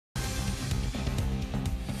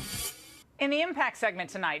In the Impact segment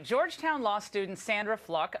tonight, Georgetown law student Sandra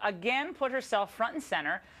Fluck again put herself front and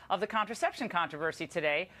center of the contraception controversy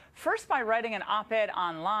today, first by writing an op-ed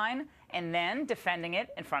online and then defending it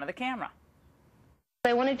in front of the camera.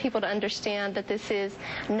 I wanted people to understand that this is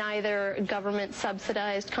neither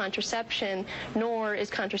government-subsidized contraception, nor is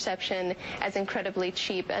contraception as incredibly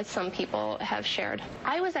cheap as some people have shared.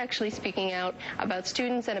 I was actually speaking out about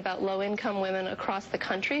students and about low-income women across the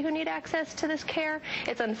country who need access to this care.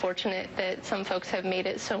 It's unfortunate that some folks have made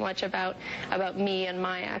it so much about me and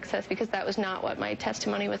my access, because that was not what my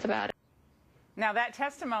testimony was about. Now, that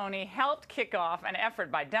testimony helped kick off an effort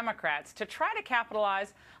by Democrats to try to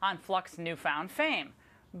capitalize on Fluck's newfound fame.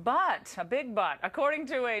 But, a big but, according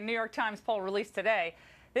to a New York Times poll released today,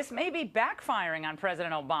 this may be backfiring on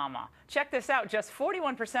President Obama. Check this out. Just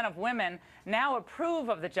 41% of women now approve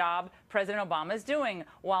of the job President Obama is doing,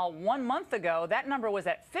 while 1 month ago, that number was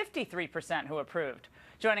at 53% who approved.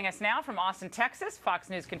 Joining us now from Austin, Texas, Fox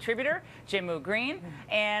News contributor Jehmu Green,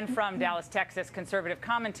 and from Dallas, Texas, conservative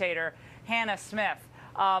commentator Hannah Smith.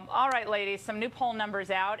 All right, ladies, some new poll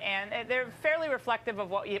numbers out, and they're fairly reflective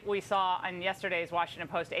of what we saw in yesterday's Washington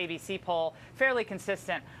Post ABC poll, fairly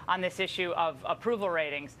consistent on this issue of approval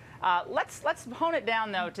ratings. Let's hone it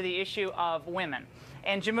down, though, to the issue of women.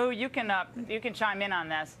 And Jehmu, you can chime in on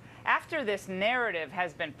this. After this narrative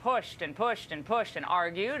has been pushed and pushed and pushed and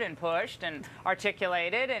argued and pushed and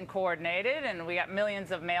articulated and coordinated, and we got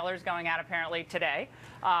millions of mailers going out apparently today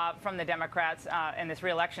from the Democrats in this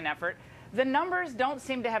re-election effort, the numbers don't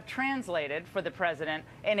seem to have translated for the president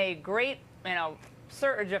in a great,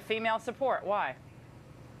 surge of female support. Why?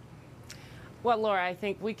 Well, Laura, I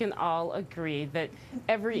think we can all agree that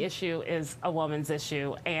every issue is a woman's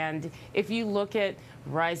issue. And if you look at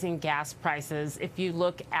rising gas prices, if you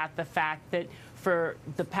look at the fact that for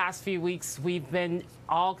the past few weeks we've been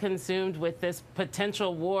all consumed with this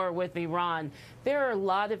potential war with Iran, there are a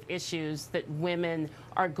lot of issues that women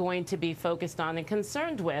are going to be focused on and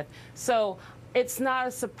concerned with. So it's not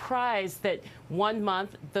a surprise that 1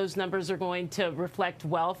 month those numbers are going to reflect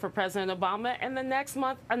well for President Obama, and the next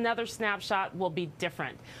month another snapshot will be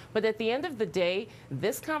different. But at the end of the day,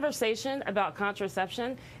 this conversation about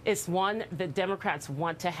contraception is one that Democrats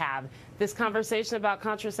want to have. This conversation about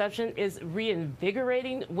contraception is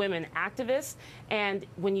reinvigorating women activists. And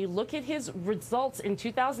when you look at his results in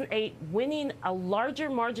 2008, winning a larger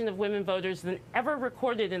margin of women voters than ever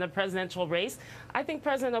recorded in a presidential race, I think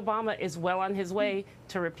President Obama is well on his way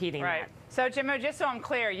to repeating that. So, Jehmu, just so I'm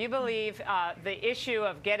clear, you believe the issue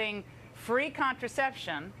of getting free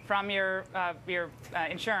contraception from your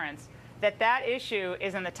insurance, that issue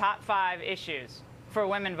is in the top 5 issues for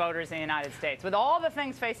women voters in the United States. With all the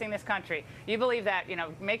things facing this country, you believe that,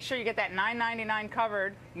 make sure you get that $9.99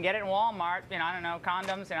 covered. You can get it in Walmart. I don't know,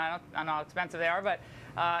 condoms, I don't know how expensive they are, but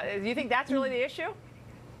do you think that's really the issue?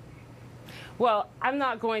 Well, I'm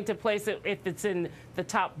not going to place it if it's in the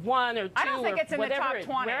top 1 or 2 I don't think it's in the top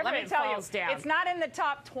 20. Let me tell you, it's not in the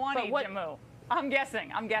top 20, Jehmu. I'm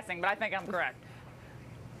guessing, but I think I'm correct.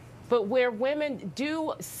 But where women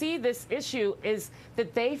do see this issue is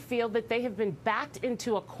that they feel that they have been backed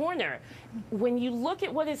into a corner. When you look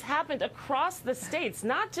at what has happened across the states,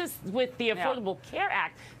 not just with the Affordable Care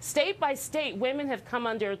Act, state by state, women have come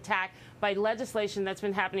under attack by legislation that's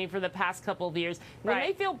been happening for the past couple of years. When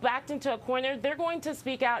they feel backed into a corner, they're going to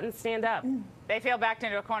speak out and stand up. They feel backed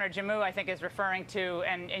into a corner. Jehmu, I think, is referring to,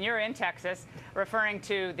 and you're in Texas, referring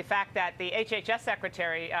to the fact that the HHS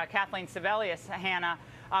Secretary, Kathleen Sebelius, Hannah,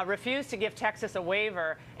 refused to give Texas a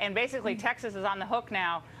waiver, and basically Texas is on the hook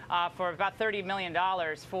now for about $30 million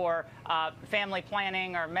for family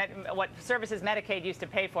planning or what services Medicaid used to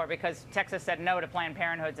pay for, because Texas said no to Planned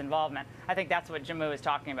Parenthood's involvement. I think that's what Jehmu is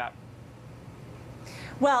talking about.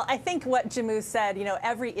 Well, I think what Jehmu said,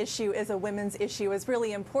 every issue is a women's issue, is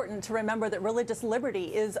really important to remember that religious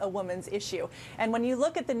liberty is a woman's issue. And when you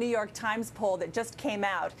look at the New York Times poll that just came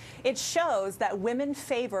out, it shows that women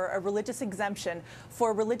favor a religious exemption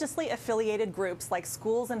for religiously affiliated groups like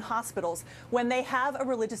schools and hospitals when they have a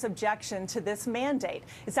religious objection to this mandate.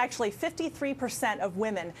 It's actually 53% of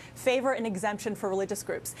women favor an exemption for religious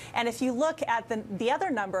groups. And if you look at the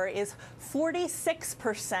other number is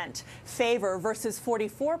 46% favor versus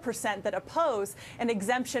 44% that oppose an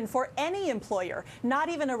exemption for any employer, not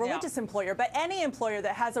even a religious employer, but any employer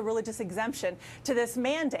that has a religious exemption to this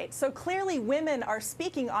mandate. So clearly women are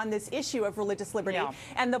speaking on this issue of religious liberty,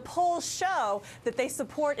 and the polls show that they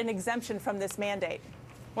support an exemption from this mandate.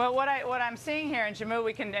 Well, what I'm seeing here, and Jehmu,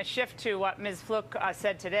 we can shift to what Ms. Fluck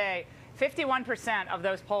said today. 51% of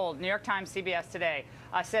those polled, New York Times, CBS today,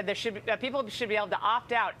 said people should be able to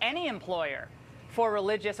opt out, any employer, for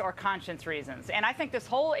religious or conscience reasons. And I think this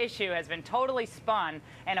whole issue has been totally spun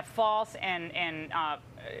in a false and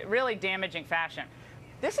really damaging fashion.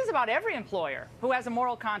 This is about every employer who has a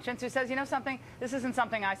moral conscience, who says, you know something, this isn't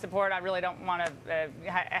something I support. I really don't want to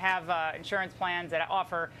have insurance plans that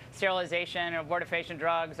offer sterilization or abortifacient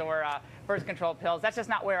drugs or birth control pills. That's just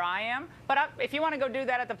not where I am. But if you want to go do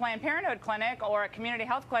that at the Planned Parenthood clinic or a community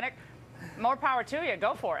health clinic, more power to you.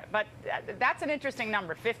 Go for it. But that's an interesting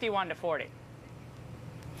number, 51 to 40.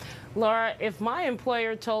 Laura, if my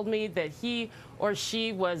employer told me that he or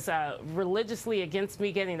she was religiously against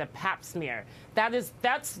me getting the pap smear,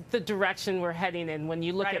 that's the direction we're heading in when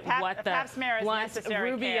you look at what the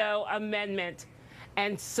Rubio amendment.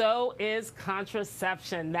 And so is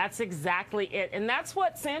contraception. That's exactly it. And that's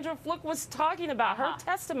what Sandra Fluke was talking about. Her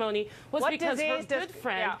testimony was because her good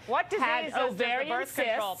friend what disease had does the ovarian birth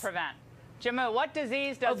control prevent? Jehmu, what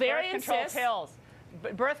disease does ovarian birth control cysts, pills?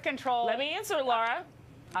 Birth control. Let me answer, Laura.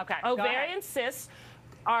 Okay. Ovarian cysts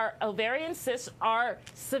are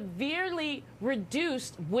severely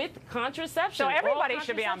reduced with contraception. So everybody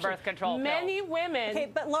should be on birth control pills. Many women.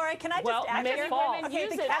 Okay, but Laura, can I just add many women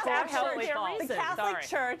use it for the Catholic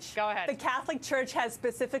Church. Go ahead. The Catholic Church has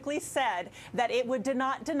specifically said that it would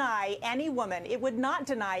not deny any woman. It would not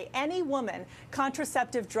deny any woman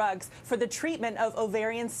contraceptive drugs for the treatment of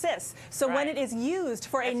ovarian cysts. So when it is used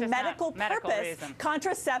for a medical purpose,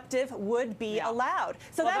 contraceptive would be allowed.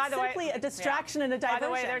 So that's simply a distraction and a diversion. By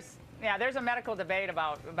the way, there's a medical debate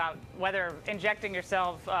about whether injecting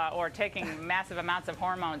yourself or taking massive amounts of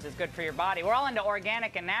hormones is good for your body. We're all into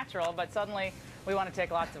organic and natural, but suddenly we want to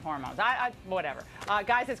take lots of hormones. Whatever.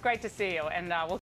 Guys, it's great to see you, and we'll